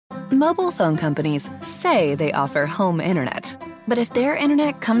Mobile phone companies say they offer home internet. But if their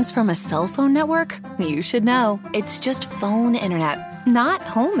internet comes from a cell phone network, you should know. It's just phone internet, not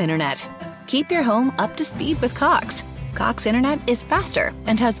home internet. Keep your home up to speed with Cox. Cox internet is faster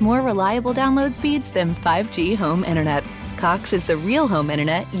and has more reliable download speeds than 5G home internet. Cox is the real home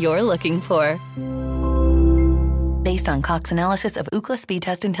internet you're looking for. Based on Cox analysis of Ookla speed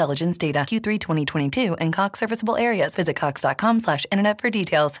test intelligence data Q3 2022 and Cox serviceable areas, visit cox.com/internet for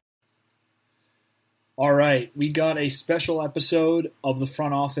details. All right, we got a special episode of the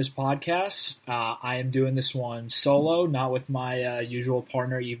Front Office podcast. I am doing this one solo, not with my usual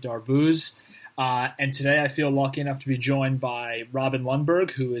partner, Yves Darbouze. And today I feel lucky enough to be joined by Robin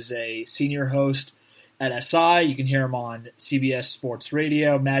Lundberg, who is a senior host at SI. You can hear him on CBS Sports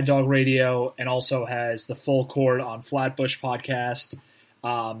Radio, Mad Dog Radio, and also has the Full Court on Flatbush podcast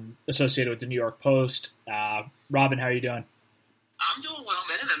associated with the New York Post. Robin, how are you doing? I'm doing well,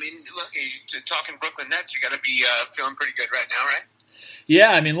 man. I mean, look, talking Brooklyn Nets, you got to be feeling pretty good right now, right? Yeah,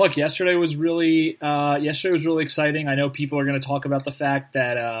 I mean, look, yesterday was really exciting. I know people are going to talk about the fact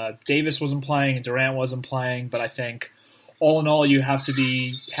that Davis wasn't playing and Durant wasn't playing, but I think all in all, you have to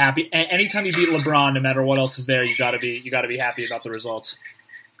be happy. Anytime you beat LeBron, no matter what else is there, you got to be happy about the results.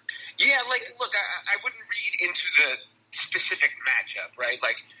 Yeah, like, look, I wouldn't read into the specific matchup, right?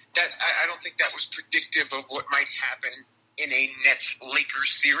 Like that, I don't think that was predictive of what might happen in a Nets-Lakers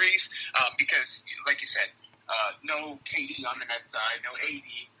series, because, like you said, no KD on the Nets side, no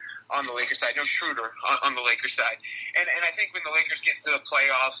AD on the Lakers side, no Schroeder on the Lakers side. And I think when the Lakers get into the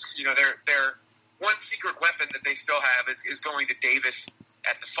playoffs, you know, their one secret weapon that they still have is going to Davis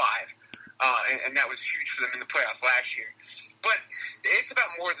at the 5. And that was huge for them in the playoffs last year. But it's about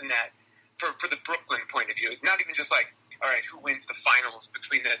more than that for the Brooklyn point of view. Not even just like, all right, who wins the finals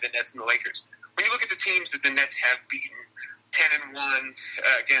between the Nets and the Lakers. When you look at the teams that the Nets have beaten, 10-1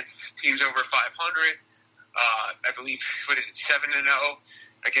 against teams over 500, I believe, 7-0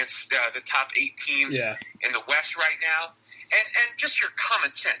 against the top 8 teams in the West right now. And just your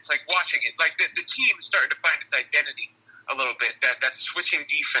common sense, like watching it, like the team is starting to find its identity a little bit, that switching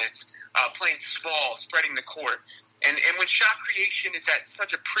defense, playing small, spreading the court. And when shot creation is at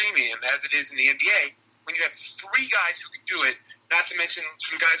such a premium as it is in the NBA, when you have 3 guys who can do it, not to mention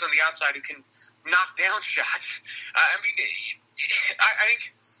some guys on the outside who can knock down shots. I mean, I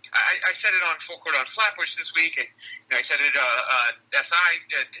think I said it on Full Court on Flatbush this week, and I said it SI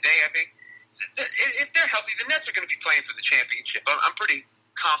today, I think. If they're healthy, the Nets are going to be playing for the championship. I'm pretty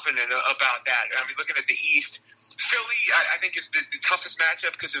confident about that. I mean, looking at the East, Philly, I think is the toughest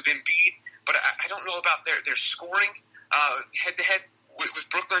matchup because of Embiid, but I don't know about their scoring head-to-head with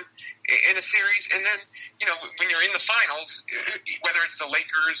Brooklyn in a series. And then, when you're in the finals, whether it's the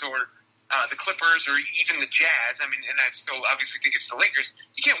Lakers or the Clippers or even the Jazz, I mean, and I still obviously think it's the Lakers,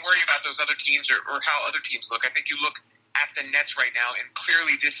 you can't worry about those other teams or how other teams look. I think you look at the Nets right now, and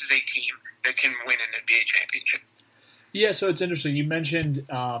clearly this is a team that can win an NBA championship. Yeah, so it's interesting. You mentioned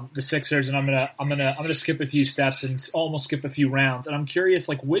the Sixers, and I'm gonna skip a few steps and almost skip a few rounds. And I'm curious,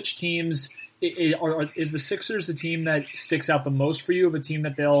 like, which teams is the Sixers the team that sticks out the most for you, of a team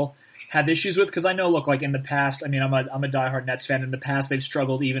that they'll have issues with? Because I know, look, like in the past, I mean, I'm a diehard Nets fan. In the past, they've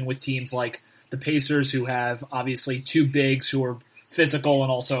struggled even with teams like the Pacers, who have obviously 2 bigs who are physical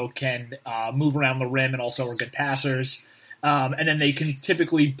and also can move around the rim and also are good passers. And then they can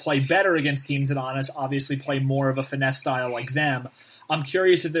typically play better against teams that obviously play more of a finesse style like them. I'm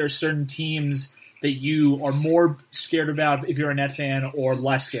curious if there are certain teams that you are more scared about if you're a Net fan, or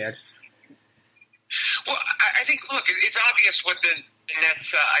less scared. Well, I think, look, it's obvious what the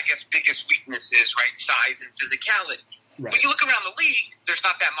Nets, I guess, biggest weakness is, right? Size and physicality. Right. When you look around the league, there's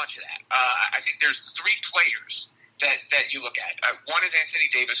not that much of that. I think there's 3 players that you look at. One is Anthony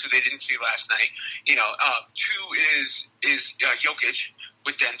Davis, who they didn't see last night. 2 is Jokic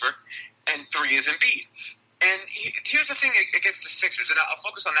with Denver, and 3 is Embiid. And here's the thing against the Sixers, and I'll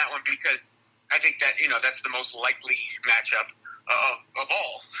focus on that one because I think that that's the most likely matchup of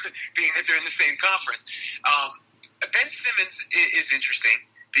all, being that they're in the same conference. Ben Simmons is interesting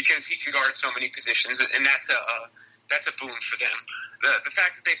because he can guard so many positions, and that's a boon for them. The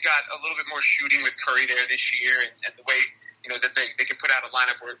fact that they've got a little bit more shooting with Curry there this year, and the way that they can put out a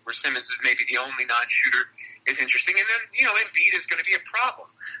lineup where Simmons is maybe the only non-shooter is interesting. And then Embiid is going to be a problem,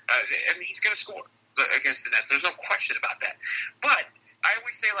 and he's going to score against the Nets. There's no question about that. But I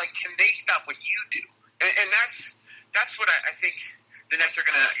always say, like, can they stop what you do? And that's what I think the Nets are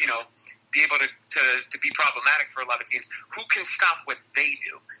going to be able to be problematic for a lot of teams. Who can stop what they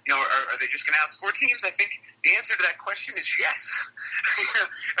do? Are they just going to outscore teams? I think the answer to that question is yes.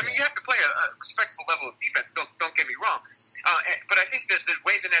 You have to play a respectable level of defense. Don't get me wrong. But I think that the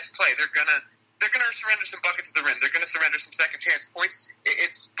way the Nets play, they're gonna surrender some buckets to the rim. They're gonna surrender some second chance points.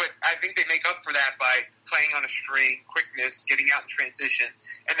 But I think they make up for that by playing on a string, quickness, getting out in transition,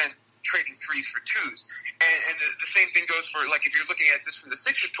 and then trading threes for twos. And the same thing goes for, like, if you're looking at this from the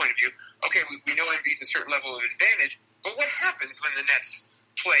Sixers' point of view, okay, we know Embiid's a certain level of advantage, but what happens when the Nets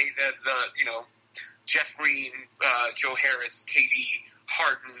play the Jeff Green, Joe Harris, KD,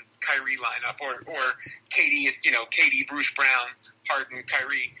 Harden, Kyrie lineup, or KD, Bruce Brown, Harden,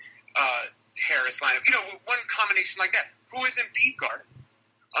 Kyrie, Harris lineup? One combination like that. Who is Embiid guarding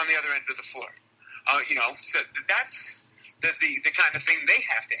on the other end of the floor? So that's the kind of thing they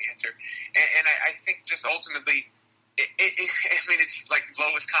have to answer. And I think just ultimately, it's like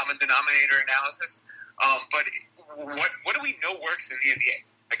lowest common denominator analysis. But what do we know works in the NBA?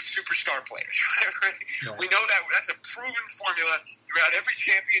 Like superstar players, right? Yeah. We know that's a proven formula throughout every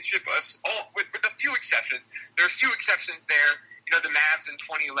championship, with a few exceptions. There are a few exceptions there. The Mavs in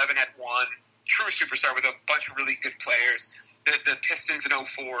 2011 had one true superstar with a bunch of really good players. The Pistons in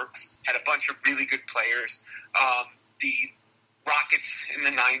 2004 had a bunch of really good players. The Rockets in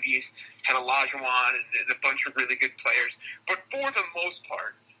the 90s had Olajuwon and a bunch of really good players. But for the most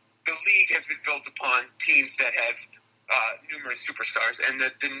part, the league has been built upon teams that have numerous superstars. And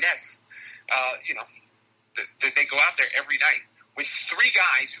the Nets, they go out there every night with three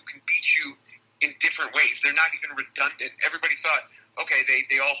guys who can beat you in different ways. They're not even redundant. Everybody thought, okay,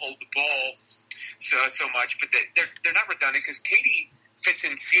 they all hold the ball so much, but they're not redundant because KD fits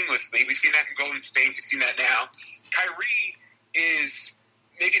in seamlessly. We've seen that in Golden State. We've seen that now. Kyrie is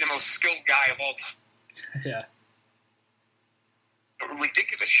maybe the most skilled guy of all time. Yeah. A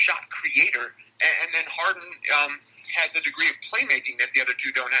ridiculous shot creator. And then Harden has a degree of playmaking that the other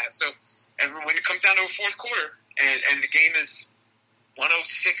two don't have. So, and when it comes down to a fourth quarter and the game is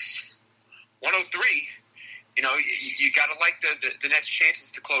 106, 103, you got to like the Nets'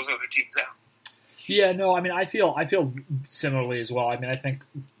 chances to close other teams out. Yeah, no, I feel similarly as well. I think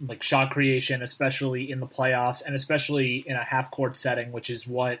like shot creation, especially in the playoffs and especially in a half-court setting, which is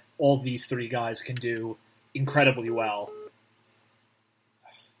what all these three guys can do incredibly well.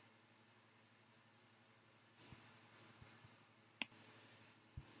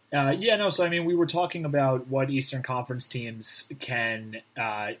 So we were talking about what Eastern Conference teams can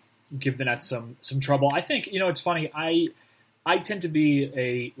give the Nets some trouble. I think, it's funny, I tend to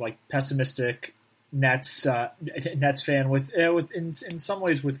be a pessimistic Nets fan with in some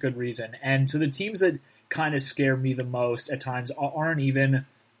ways with good reason. And so the teams that kind of scare me the most at times aren't even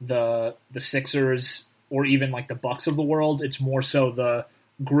the Sixers or even like the Bucks of the world. It's more so the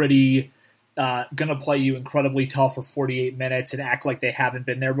gritty, gonna play you incredibly tough for 48 minutes and act like they haven't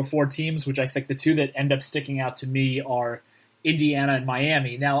been there before teams, which I think the two that end up sticking out to me are Indiana and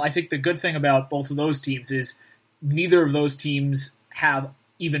Miami. Now, I think the good thing about both of those teams is neither of those teams have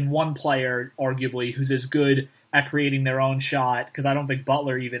even one player, arguably, who's as good at creating their own shot, because I don't think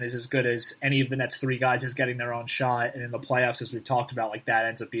Butler even is as good as any of the Nets three guys is getting their own shot. And in the playoffs, as we've talked about, that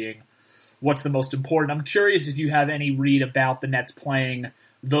ends up being what's the most important. I'm curious if you have any read about the Nets playing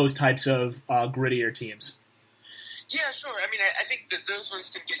those types of grittier teams. Yeah, sure. I think that those ones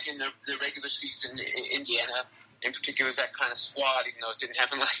can get you in the regular season. Indiana, in particular, is that kind of squad, even though it didn't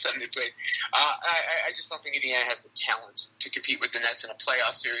happen last time they played. I just don't think Indiana has the talent to compete with the Nets in a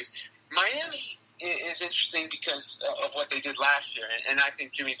playoff series. Miami is interesting because of what they did last year, and I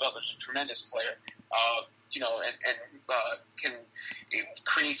think Jimmy Butler's a tremendous player, and can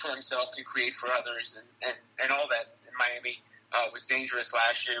create for himself, can create for others, and all that. And Miami was dangerous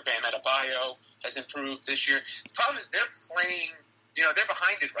last year. Bam Adebayo has improved this year. The problem is they're playing. They're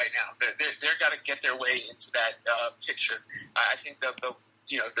behind it right now. They're got to get their way into that picture. I think the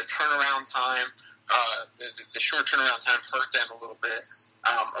turnaround time, the short turnaround time hurt them a little bit.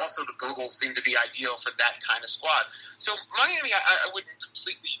 Also, the Googles seem to be ideal for that kind of squad. So Miami, I wouldn't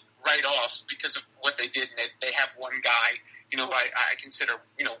completely write off because of what they did. And they have one guy, I consider,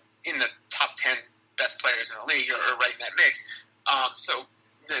 in the top 10 best players in the league or right in that mix. So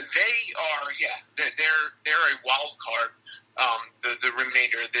they are, they're a wild card. The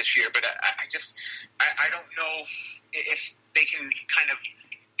remainder of this year, but I don't know if they can kind of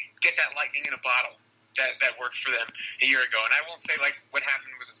get that lightning in a bottle that worked for them a year ago. And I won't say what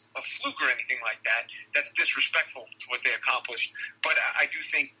happened was a fluke or anything like that. That's disrespectful to what they accomplished. But I do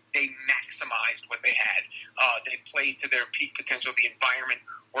think they maximized what they had. They played to their peak potential. The environment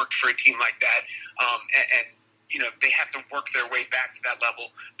worked for a team like that. And they have to work their way back to that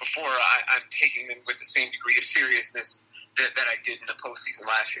level before I'm taking them with the same degree of seriousness that I did in the postseason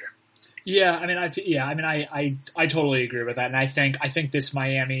last year. Yeah, I totally agree with that, and I think this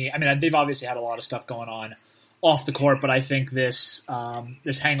Miami. They've obviously had a lot of stuff going on off the court, but I think this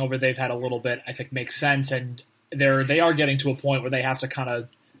hangover they've had a little bit, I think, makes sense, and they are getting to a point where they have to kind of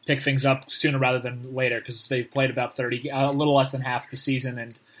pick things up sooner rather than later because they've played about a little less than half the season,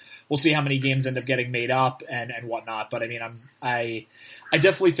 and we'll see how many games end up getting made up and whatnot. But I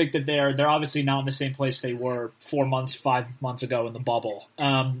definitely think that they're obviously not in the same place they were 5 months ago in the bubble.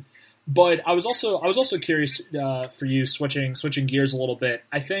 But I was also curious for you, switching gears a little bit.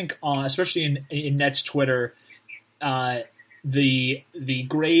 I think, especially in Nets Twitter, the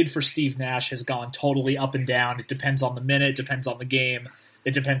grade for Steve Nash has gone totally up and down. It depends on the minute, it depends on the game,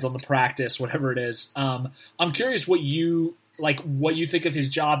 it depends on the practice, whatever it is. I'm curious what you think of his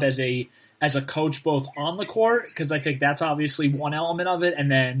job as a coach, both on the court, because I think that's obviously one element of it,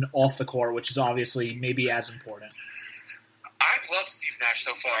 and then off the court, which is obviously maybe as important. I've loved Steve Nash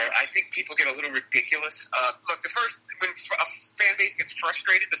so far. I think people get a little ridiculous. Look, when a fan base gets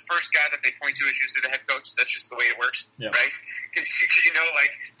frustrated, the first guy that they point to is usually the head coach. That's just the way it works, right?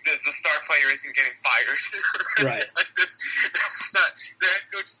 Because the star player isn't getting fired. Right. The head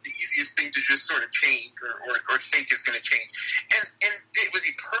coach is the easiest thing to just sort of change or think is going to change. And was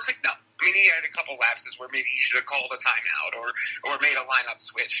he perfect? No. He had a couple lapses where maybe he should have called a timeout or made a lineup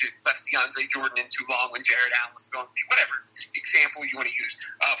switch. He left DeAndre Jordan in too long when Jared Allen was throwing deep. Whatever example you want to use.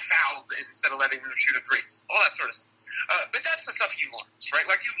 Fouled instead of letting him shoot a three. All that sort of stuff. But that's the stuff he learns, right?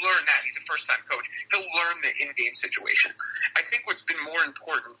 Like, you learn that. He's a first-time coach. He'll learn the in-game situation. I think what's been more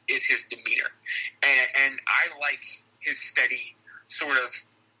important is his demeanor. And I like his steady, sort of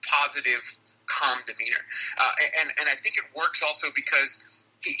positive, calm demeanor. And I think it works also because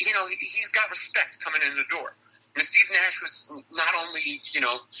he's got respect coming in the door. Steve Nash was not only,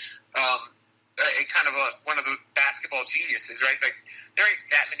 one of the basketball geniuses, right? Like, there ain't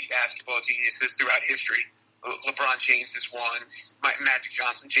that many basketball geniuses throughout history. LeBron James is one, Magic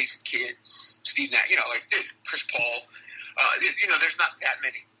Johnson, Jason Kidd, Steve Nash, Chris Paul. There's not that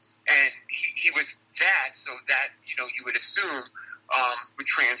many. And he was that, so that, you would assume would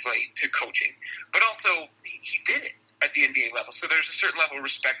translate to coaching. But also, he did it at the NBA level. So there's a certain level of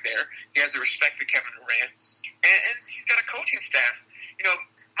respect there. He has the respect for Kevin Durant. And he's got a coaching staff.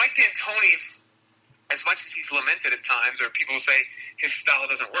 Mike D'Antoni, as much as he's lamented at times, or people say his style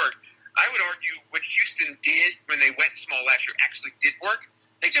doesn't work, I would argue what Houston did when they went small last year actually did work.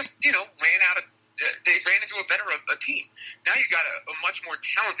 They just, they ran into a better team. Now you got a much more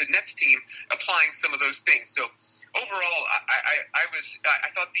talented Nets team applying some of those things. So overall, I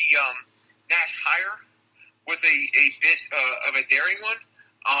thought the Nash hire was a bit of a daring one,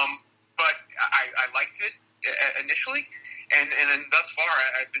 but I liked it initially, and then thus far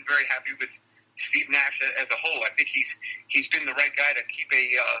I've been very happy with Steve Nash as a whole. I think he's been the right guy to keep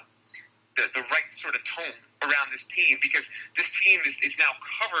the right sort of tone around this team, because this team is now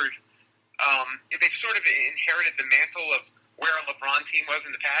covered. They've sort of inherited the mantle of where a LeBron team was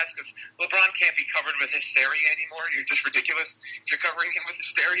in the past, because LeBron can't be covered with hysteria anymore. You're just ridiculous if you're covering him with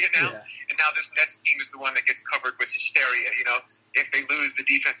hysteria now. Yeah. And now this Nets team is the one that gets covered with hysteria. If they lose, the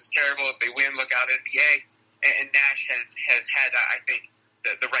defense is terrible. If they win, look out, NBA. And Nash has had, I think,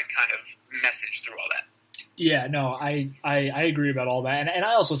 the right kind of message through all that. Yeah, no, I agree about all that, and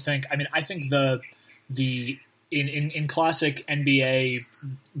I also think, I think the in classic NBA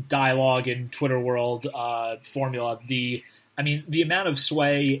dialogue in Twitter world formula, the amount of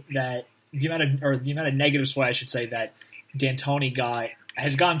sway that the amount of negative sway, I should say, that D'Antoni got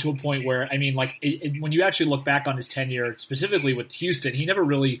has gotten to a point where, when you actually look back on his tenure, specifically with Houston, he never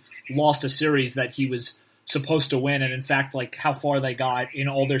really lost a series that he was supposed to win, and in fact, how far they got in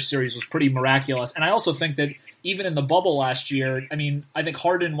all their series was pretty miraculous. And I also think that even in the bubble last year, I think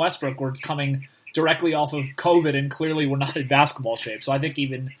Harden and Westbrook were coming directly off of COVID and clearly were not in basketball shape. So I think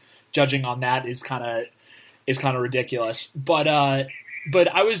even judging on that is kind of ridiculous. But I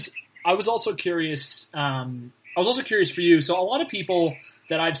was also curious. I was also curious for you. So a lot of people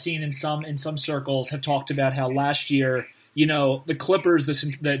that I've seen in some circles have talked about how last year, the Clippers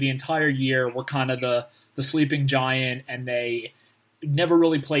the entire year were kind of the sleeping giant, and they never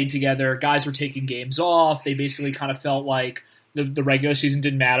really played together. Guys were taking games off. They basically kind of felt like the regular season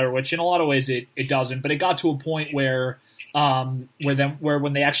didn't matter, which in a lot of ways it doesn't. But it got to a point where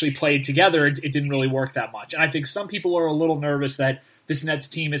when they actually played together, it didn't really work that much. And I think some people are a little nervous that this Nets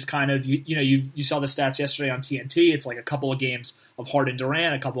team is kind of, you saw the stats yesterday on TNT. It's like a couple of games of Harden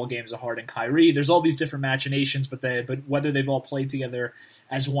Durant, a couple of games of Harden Kyrie. There's all these different machinations, but whether they've all played together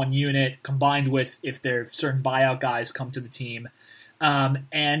as one unit, combined with if there certain buyout guys come to the team.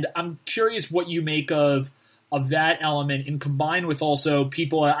 And I'm curious what you make of that element, and combined with also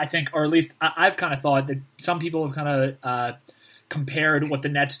people, I think, or at least I've kind of thought that some people have kind of compared what the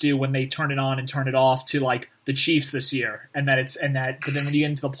Nets do when they turn it on and turn it off to like the Chiefs this year, but then when you get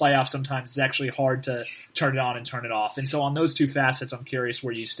into the playoffs, sometimes it's actually hard to turn it on and turn it off. And so on those two facets, I'm curious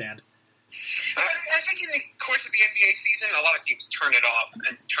where you stand. I think in the course of the NBA season, a lot of teams turn it off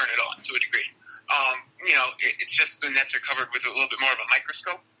and turn it on to a degree. It's just the Nets are covered with a little bit more of a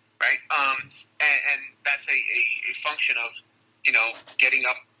microscope, right? And that's a function of, getting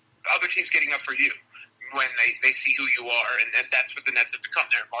up, other teams getting up for you when they see who you are, and that's what the Nets have become.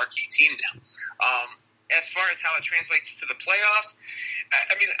 They're a marquee team now. As far as how it translates to the playoffs,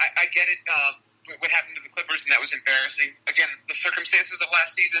 I get it. What happened to the Clippers, and that was embarrassing. Again, the circumstances of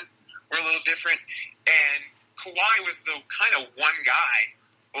last season were a little different, and Kawhi was the kind of one guy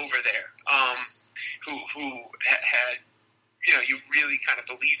over there who had, you really kind of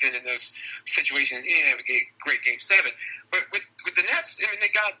believed in those situations. He didn't have a great Game 7, but with the Nets,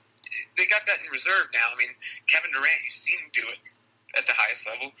 they got that in reserve now. Kevin Durant, you've seen him do it at the highest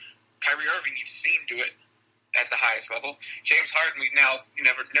level. Kyrie Irving, you've seen do it at the highest level. James Harden, we've now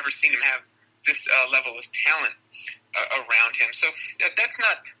never seen him have this level of talent around him. So that's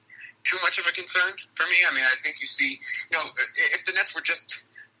not too much of a concern for me. I think you see, if the Nets were just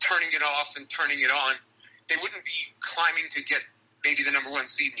turning it off and turning it on, they wouldn't be climbing to get maybe the number one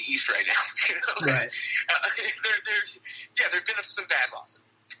seed in the East right now. Right. There have been some bad losses,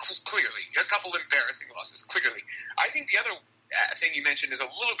 clearly. A couple embarrassing losses, clearly. I think the other thing you mentioned is a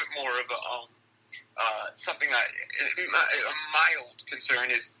little bit more of something that a mild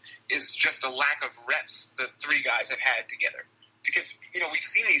concern is just the lack of reps the three guys have had together. Because, we've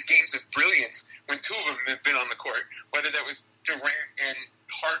seen these games of brilliance when two of them have been on the court, whether that was Durant and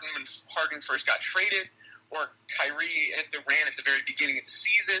Harden when Harden first got traded, or Kyrie and Durant at the very beginning of the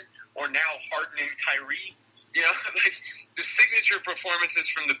season, or now Harden and Kyrie. The signature performances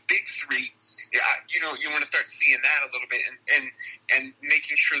from the big three, you want to start seeing that a little bit and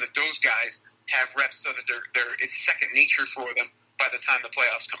making sure that those guys have reps so that it's second nature for them by the time the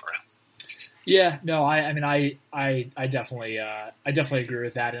playoffs come around. Yeah, no, I definitely agree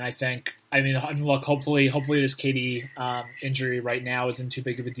with that, and I think, look, hopefully this KD injury right now isn't too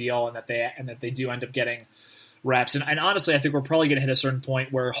big of a deal, and that they do end up getting reps. And honestly, I think we're probably going to hit a certain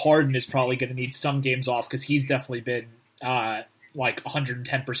point where Harden is probably going to need some games off, because he's definitely been like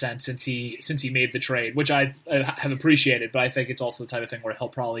 110% since he made the trade, which I have appreciated. But I think it's also the type of thing where he'll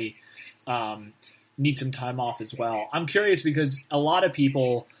probably need some time off as well. I'm curious because a lot of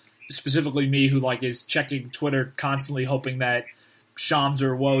people, specifically me, who is checking Twitter constantly, hoping that Shams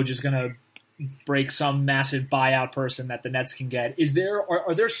or Woj is going to break some massive buyout person that the Nets can get.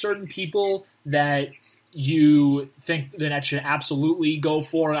 Are there certain people that you think the Nets should absolutely go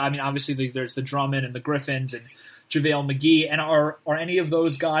for? Obviously there's the Drummond and the Griffins and JaVale McGee, and are any of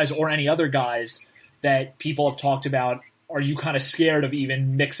those guys or any other guys that people have talked about, are you kind of scared of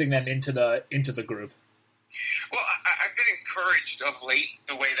even mixing them into the group? Well, I've been encouraged of late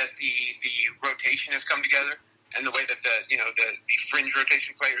the way that the rotation has come together, and the way that the fringe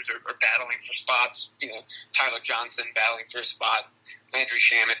rotation players are battling for spots. Tyler Johnson battling for a spot, Landry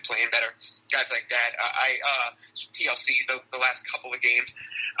Shamet playing better, guys like that. TLC the last couple of games.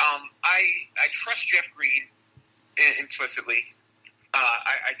 I trust Jeff Green implicitly.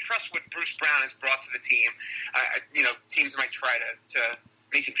 I trust what Bruce Brown has brought to the team. Teams might try to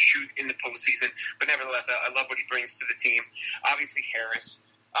make him shoot in the postseason, but nevertheless, I love what he brings to the team. Obviously, Harris.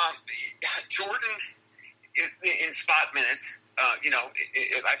 Jordan in spot minutes. I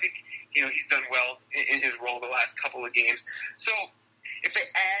think he's done well in his role the last couple of games. So if they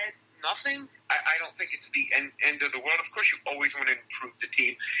add nothing, I don't think it's the end of the world. Of course, you always want to improve the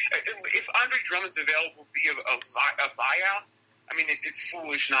team. If Andre Drummond's available via a buyout, it's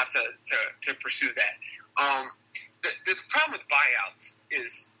foolish not to pursue that. The problem with buyouts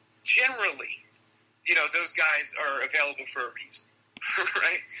is generally, those guys are available for a reason,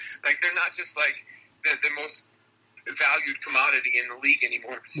 right? They're not just the most valued commodity in the league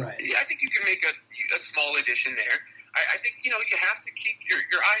anymore. Right. I think you can make a small addition there. I think, you have to keep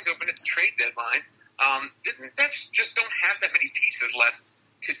your eyes open at the trade deadline. That's just don't have that many pieces left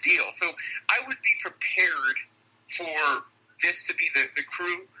to deal. So I would be prepared for this to be the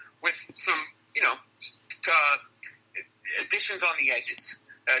crew with some, additions on the edges,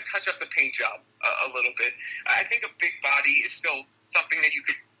 touch up the paint job a little bit. I think a big body is still something that you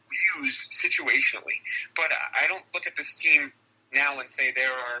could use situationally, but I don't look at this team now and say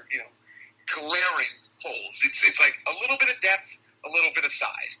there are, glaring holes. It's like a little bit of depth, a little bit of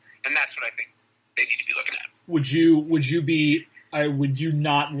size, and that's what I think they need to be looking at. Would you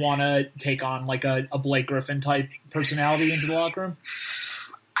not want to take on like a Blake Griffin type personality into the locker room?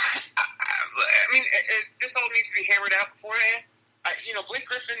 I mean, this all needs to be hammered out beforehand. Blake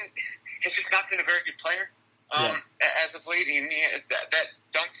Griffin has just not been a very good player as of late. And that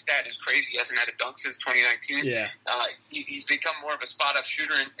dunk stat is crazy. He hasn't had a dunk since 2019. Yeah. He's become more of a spot-up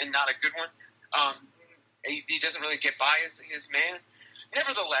shooter and not a good one. He doesn't really get by as his man.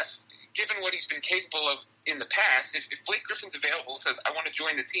 Nevertheless, given what he's been capable of in the past, if Blake Griffin's available, says, I want to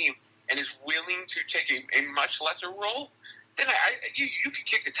join the team, and is willing to take a much lesser role, then you could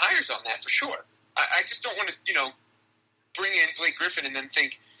kick the tires on that for sure. I just don't want to, bring in Blake Griffin and then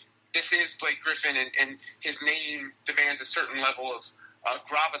think this is Blake Griffin and his name demands a certain level of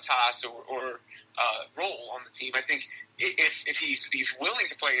gravitas or role on the team. I think if he's willing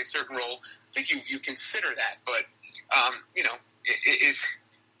to play a certain role, I think you consider that. But, is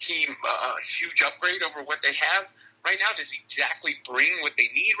he a huge upgrade over what they have right now? Does he exactly bring what they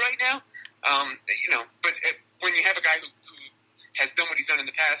need right now? But when you have a guy who has done what he's done in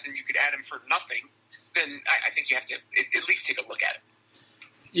the past and you could add him for nothing, then I think you have to at least take a look at it.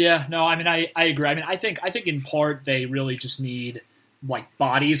 Yeah, no, I mean, I agree. I mean, I think in part they really just need like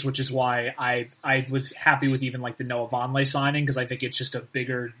bodies, which is why I was happy with even like the Noah Vonleh signing, because I think it's just a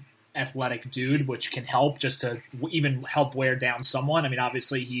bigger athletic dude, which can help just to even help wear down someone. I mean,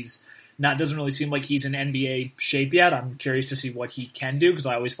 obviously doesn't really seem like he's in NBA shape yet. I'm curious to see what he can do, because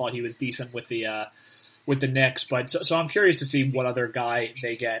I always thought he was decent with the Knicks, but so I'm curious to see what other guy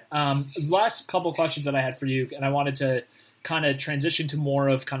they get. Last couple questions that I had for you, and I wanted to kind of transition to more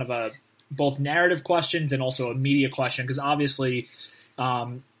of kind of a both narrative questions and also a media question, because obviously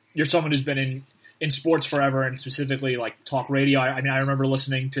you're someone who's been in sports forever, and specifically like talk radio. I remember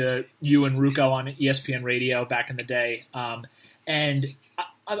listening to you and Rucco on ESPN radio back in the day, and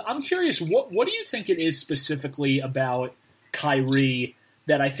I'm curious, what do you think it is specifically about Kyrie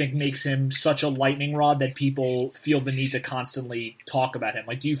that I think makes him such a lightning rod that people feel the need to constantly talk about him?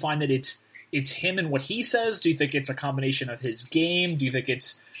 Like, do you find that it's him and what he says? Do you think it's a combination of his game? Do you think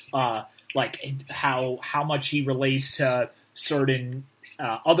it's like how much he relates to certain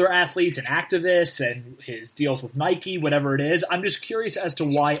other athletes and activists and his deals with Nike, whatever it is? I'm just curious as to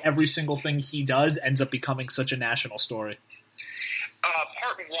why every single thing he does ends up becoming such a national story.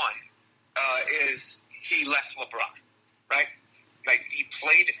 Part one is he left LeBron, right? Like, he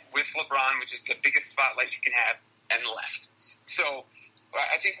played with LeBron, which is the biggest spotlight you can have, and left. So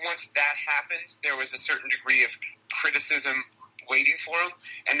I think once that happened, there was a certain degree of criticism waiting for him.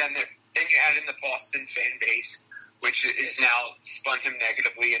 And then you add in the Boston fan base, which is now spun him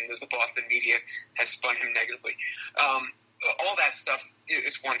negatively, and the Boston media has spun him negatively. All that stuff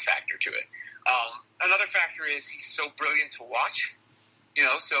is one factor to it. Another factor is he's so brilliant to watch.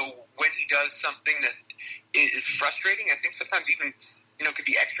 So when he does something that is frustrating, I think sometimes even, could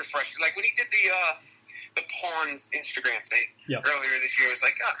be extra frustrating. Like when he did the Pawns Instagram thing earlier this year, it was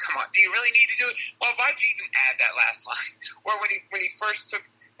like, oh, come on, do you really need to do it? Well, why'd you even add that last line? Or when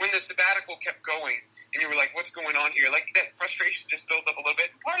the sabbatical kept going, and you were like, what's going on here? Like, that frustration just builds up a little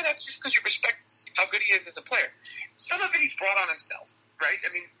bit. And part of that's just because you respect how good he is as a player. Some of it he's brought on himself, right?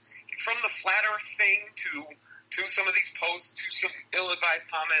 I mean, from the flat earth thing to some of these posts, to some ill-advised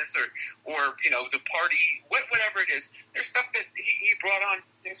comments, or the party, whatever it is. There's stuff that he brought on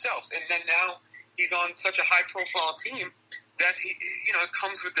himself, and then now he's on such a high-profile team that it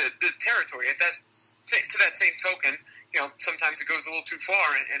comes with the territory. To that same token, sometimes it goes a little too far,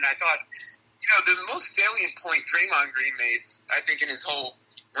 and I thought, the most salient point Draymond Green made, I think, in his whole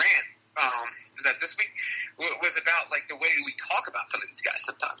rant, was that this week, was about like the way we talk about some of these guys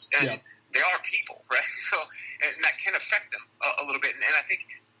sometimes, and they are people, right? So, and that can affect them a little bit, and I think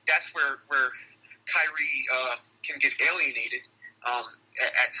that's where Kyrie can get alienated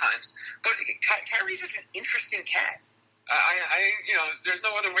at times. But Kyrie's just an interesting cat. There's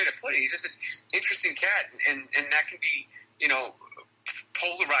no other way to put it. He's just an interesting cat, and that can be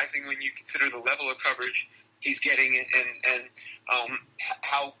polarizing when you consider the level of coverage he's getting and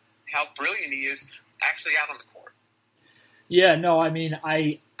how brilliant he is actually out on the court. Yeah, no, I mean,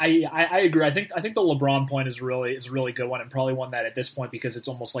 I agree. I think the LeBron point is a really good one, and probably one that at this point, because it's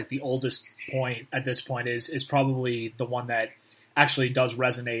almost like the oldest point at this point, is probably the one that actually does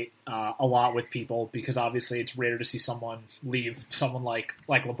resonate a lot with people, because obviously it's rare to see someone leave someone like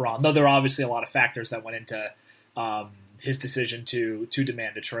LeBron, though there are obviously a lot of factors that went into his decision to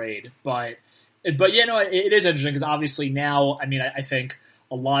demand a trade. But yeah, no, it is interesting, because obviously now, I mean, I think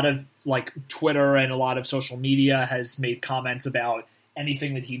a lot of like Twitter and a lot of social media has made comments about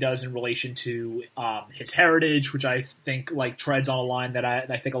anything that he does in relation to his heritage, which I think like treads on a line that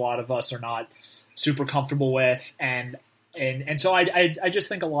I think a lot of us are not super comfortable with, and so I just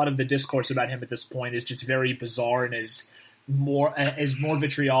think a lot of the discourse about him at this point is just very bizarre and is more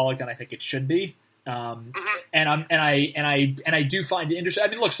vitriolic than I think it should be. And I do find it interesting. I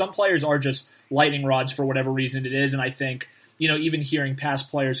mean, look, some players are just lightning rods for whatever reason it is, and I think, you know, even hearing past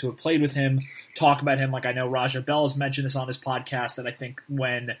players who have played with him talk about him, like I know Raja Bell has mentioned this on his podcast, that I think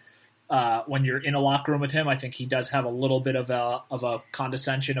when you're in a locker room with him, I think he does have a little bit of a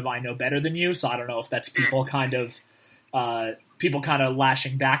condescension of "I know better than you." So I don't know if that's people kind of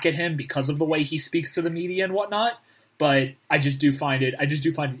lashing back at him because of the way he speaks to the media and whatnot. But I just do find it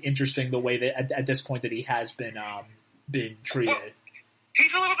interesting the way that at this point that he has been treated. Well,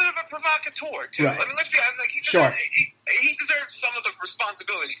 he's a little bit of a provocateur too. Right. I mean, let's be honest. Like, he deserves some of the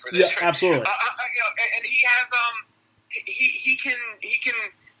responsibility for this. Yeah, absolutely. And he has he can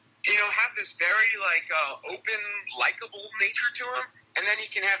have this very like open, likable nature to him, and then he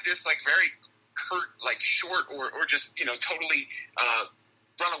can have this like very curt, like short or just totally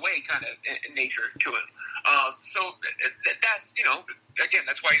run away kind of nature to him. So that's again,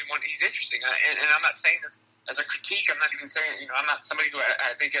 that's why he's interesting. And I'm not saying this as a critique. I'm not even saying I'm not somebody who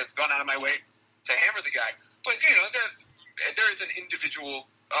I think has gone out of my way to hammer the guy. But there is an individual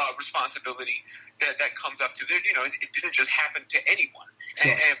responsibility that comes up to it. It didn't just happen to anyone.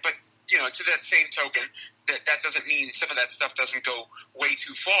 Sure. But to that same token, that doesn't mean some of that stuff doesn't go way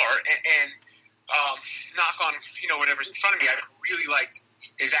too far. And knock on whatever's in front of me, I've really liked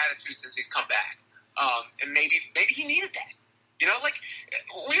his attitude since he's come back. And maybe he needed that. Like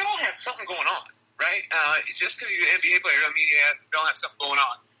we all have something going on, right? Just because you're an NBA player, I mean, don't have something going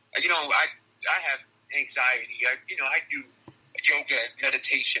on. I have anxiety. I do yoga,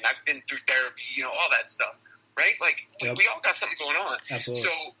 meditation. I've been through therapy. All that stuff, right? Like Yep. we all got something going on. Absolutely.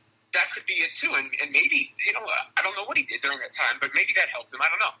 So that could be it too. And maybe I don't know what he did during that time, but maybe that helped him. I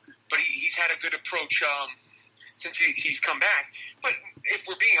don't know. But he's had a good approach since he's come back. But if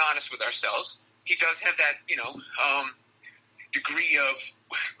we're being honest with ourselves, he does have that degree of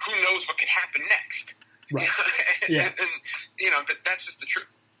who knows what could happen next. Right. and that's just the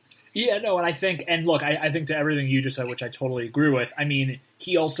truth. Yeah, no, and I think to everything you just said, which I totally agree with. I mean,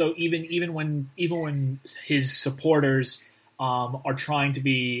 he also even when his supporters are trying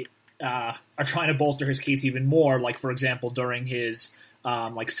to bolster his case even more, like for example during his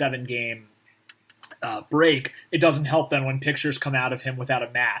 7-game break, it doesn't help then when pictures come out of him without a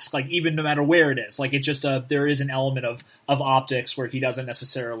mask, like even no matter where it is, like it just there is an element of optics where he doesn't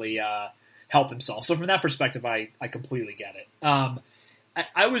necessarily help himself. So from that perspective, I completely get it.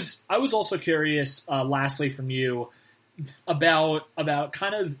 I was also curious, lastly from you, about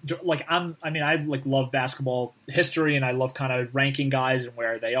kind of like I love basketball history, and I love kind of ranking guys and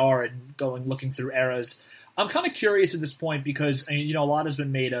where they are and looking through eras. I'm kind of curious at this point because a lot has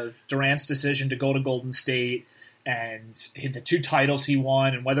been made of Durant's decision to go to Golden State and the 2 titles he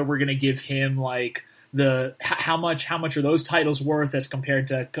won, and whether we're going to give him like how much are those titles worth as compared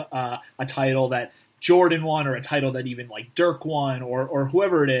to a title that Jordan won, or a title that even like Dirk won, or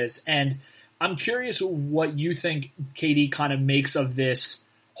whoever it is. And I'm curious what you think KD kind of makes of this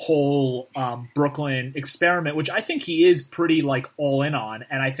whole Brooklyn experiment, which I think he is pretty like all in on,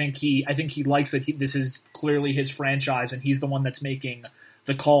 and I think he likes that this is clearly his franchise, and he's the one that's making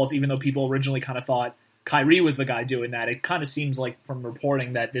the calls, even though people originally kind of thought Kyrie was the guy doing that. It kind of seems like from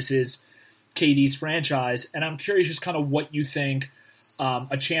reporting that this is KD's franchise, and I'm curious just kind of what you think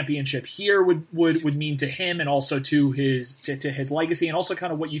a championship here would mean to him, and also to his legacy, and also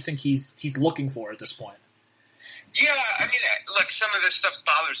kind of what you think he's looking for at this point. Yeah, I mean, look, some of this stuff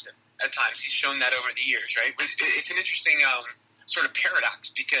bothers him at times. He's shown that over the years, right? But it's an interesting sort of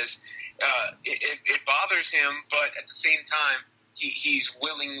paradox because it bothers him, but at the same time, he's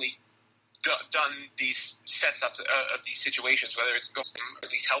willingly done these setups of these situations, whether it's going,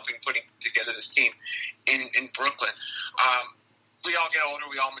 at least helping putting together this team in Brooklyn. We all get older,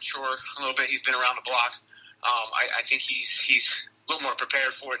 we all mature a little bit. He's been around the block. I think he's a little more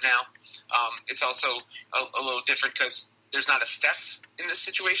prepared for it now. It's also a little different because there's not a Steph in this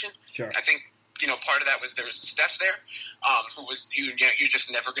situation. Sure. I think part of that was there was a Steph there, who was you're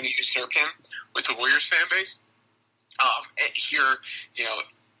just never going to usurp him with the Warriors fan base. Here,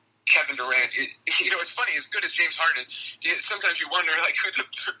 Kevin Durant is, it's funny, as good as James Harden is, sometimes you wonder, like, even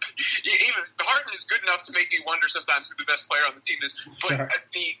Harden is good enough to make me wonder sometimes who the best player on the team is. But sure.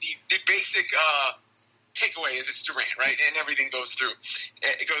 the basic takeaway is it's Durant, right? And everything goes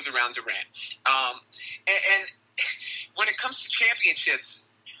around Durant. And when it comes to championships,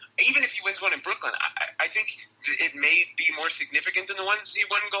 even if he wins one in Brooklyn, I think it may be more significant than the ones he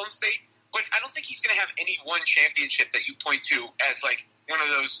won in Golden State. But I don't think he's going to have any one championship that you point to as, like, one of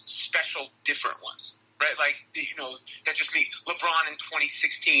those special different ones, right? Like, that just mean LeBron in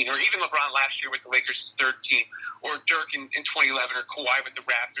 2016, or even LeBron last year with the Lakers' third team, or Dirk in 2011, or Kawhi with the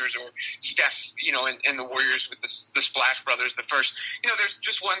Raptors, or Steph, and the Warriors with the Splash Brothers, the first. There's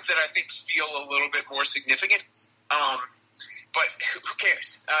just ones that I think feel a little bit more significant. But who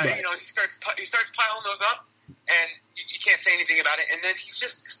cares? Right. He starts piling those up, and you can't say anything about it. And then he's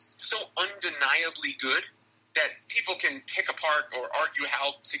just so undeniably good that people can pick apart or argue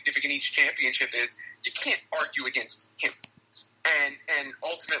how significant each championship is. You can't argue against him. And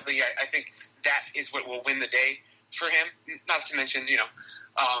ultimately, I think that is what will win the day for him. Not to mention,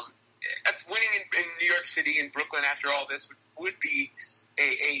 winning in New York City and Brooklyn after all this would be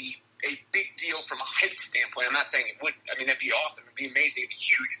a big deal from a hype standpoint. I'm not saying it wouldn't. I mean, that'd be awesome. It'd be amazing. It'd be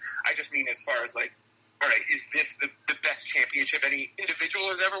huge. I just mean as far as, like, all right, is this the best championship any individual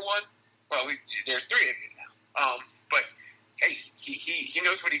has ever won? Well, there's three of you now. But, hey, he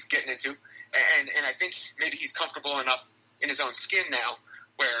knows what he's getting into. And I think maybe he's comfortable enough in his own skin now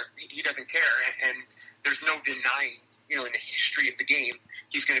where he doesn't care. And there's no denying, in the history of the game,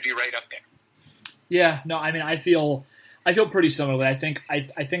 he's going to be right up there. Yeah, no, I mean, I feel pretty similarly. I think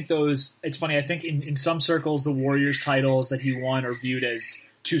those. It's funny. I think in some circles, the Warriors titles that he won are viewed as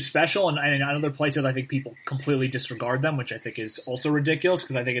too special, and in other places, I think people completely disregard them, which I think is also ridiculous.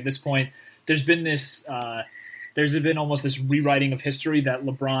 Because I think at this point, there's been almost this rewriting of history that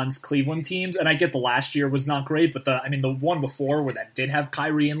LeBron's Cleveland teams, and I get the last year was not great, but the one before where that did have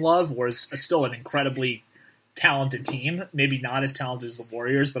Kyrie and Love was still an incredibly talented team. Maybe not as talented as the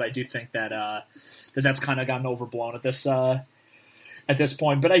Warriors, but I do think that that's kind of gotten overblown at this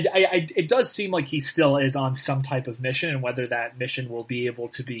point. But it does seem like he still is on some type of mission, and whether that mission will be able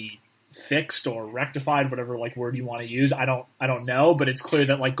to be fixed or rectified, whatever word you want to use, I don't know. But it's clear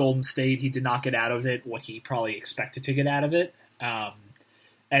that Golden State, he did not get out of it what he probably expected to get out of it.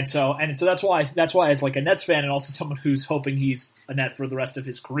 And so that's why as a Nets fan and also someone who's hoping he's a Net for the rest of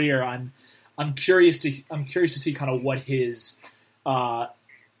his career, I'm curious to see kind of what his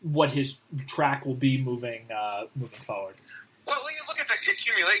track will be moving forward. Well, you look at the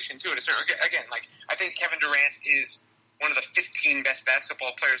accumulation too. Again, I think Kevin Durant is one of the 15 best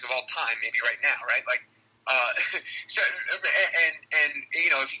basketball players of all time, maybe right now, right? So, and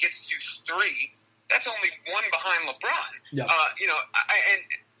if he gets to 3, that's only one behind LeBron. Yeah. And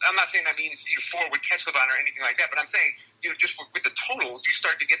I'm not saying that means 4 would catch LeBron or anything like that, but I'm saying, just with the totals, you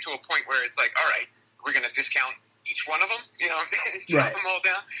start to get to a point where it's like, all right, we're going to discount each one of them, drop them all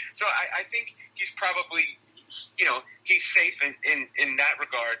down. So I think he's probably, he's safe in that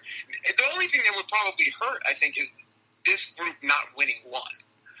regard. The only thing that would probably hurt, I think, is this group not winning one.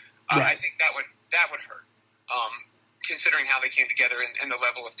 Right. I think that would hurt, considering how they came together and the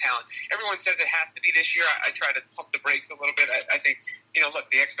level of talent. Everyone says it has to be this year. I try to pump the brakes a little bit. I think, look,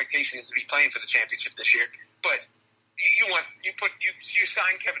 the expectation is to be playing for the championship this year, but you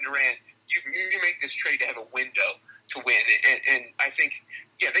sign Kevin Durant. You make this trade to have a window to win, and I think,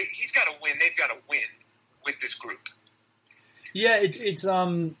 he's got to win. They've got to win with this group. Yeah,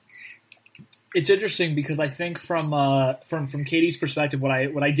 it's interesting because I think from Katie's perspective, what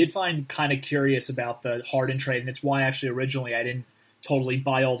I did find kind of curious about the Harden trade, and it's why actually originally I didn't totally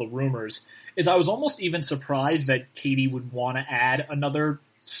buy all the rumors, is I was almost even surprised that Katie would want to add another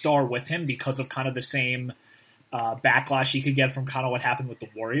star with him because of kind of the same backlash he could get from kind of what happened with the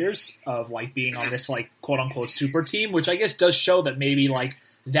Warriors of being on this quote unquote super team, which I guess does show that maybe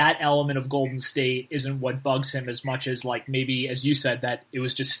that element of Golden State isn't what bugs him as much as maybe, as you said, that it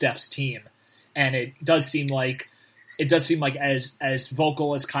was just Steph's team. And it does seem like as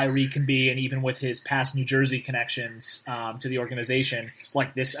vocal as Kyrie can be, and even with his past New Jersey connections to the organization,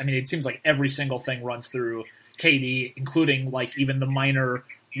 this, I mean, it seems like every single thing runs through KD, including even the minor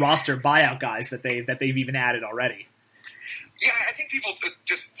roster buyout guys that they've even added already. Yeah, I think people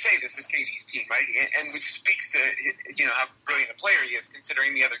just say this is KD's team, right? And which speaks to how brilliant a player he is,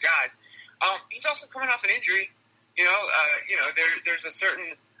 considering the other guys. He's also coming off an injury. There's a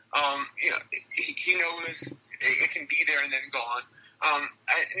certain he knows it can be there and then gone.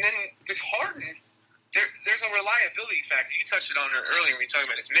 And then with Harden, there's a reliability factor. You touched it on earlier when you talked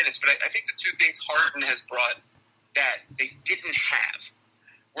about his minutes, but I think the two things Harden has brought that they didn't have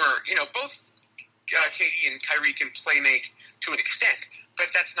where, both KD and Kyrie can play make to an extent, but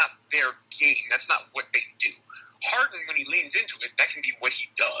that's not their game. That's not what they do. Harden, when he leans into it, that can be what he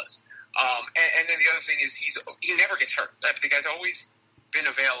does. And then the other thing is he never gets hurt. The guy's always been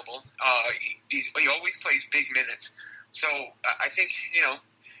available. He always plays big minutes. So I think,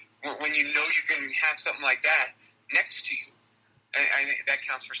 when you know you can have something like that next to you, I think that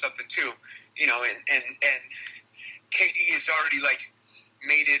counts for something too. And KD has already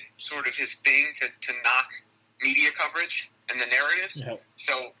made it sort of his thing to knock media coverage and the narratives. Yeah.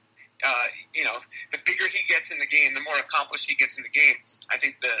 So, the bigger he gets in the game, the more accomplished he gets in the game, I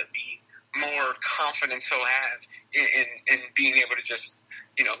think the more confidence he'll have in being able to just,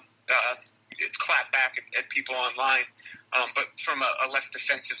 clap back at people online, but from a less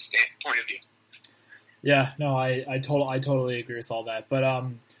defensive point of view. Yeah, no, I totally agree with all that. But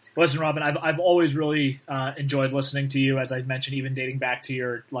listen, Robin, I've always really enjoyed listening to you, as I mentioned, even dating back to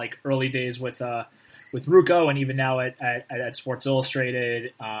your early days with Rucco, and even now at Sports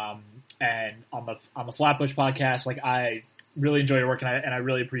Illustrated, and on the Flatbush podcast. I really enjoy your work, and I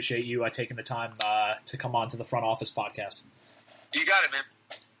really appreciate you taking the time to come on to the Front Office podcast. You got it, man.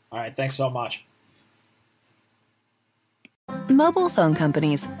 All right, thanks so much. Mobile phone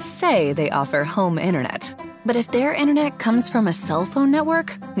companies say they offer home internet. But if their internet comes from a cell phone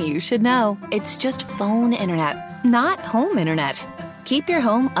network, you should know. It's just phone internet, not home internet. Keep your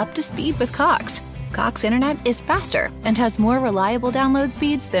home up to speed with Cox. Cox internet is faster and has more reliable download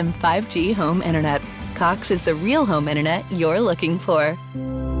speeds than 5G home internet. Cox is the real home internet you're looking for.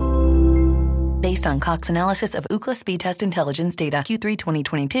 Based on Cox analysis of Ookla speed test intelligence data Q3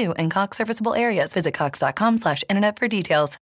 2022 and Cox serviceable areas, visit cox.com/internet for details.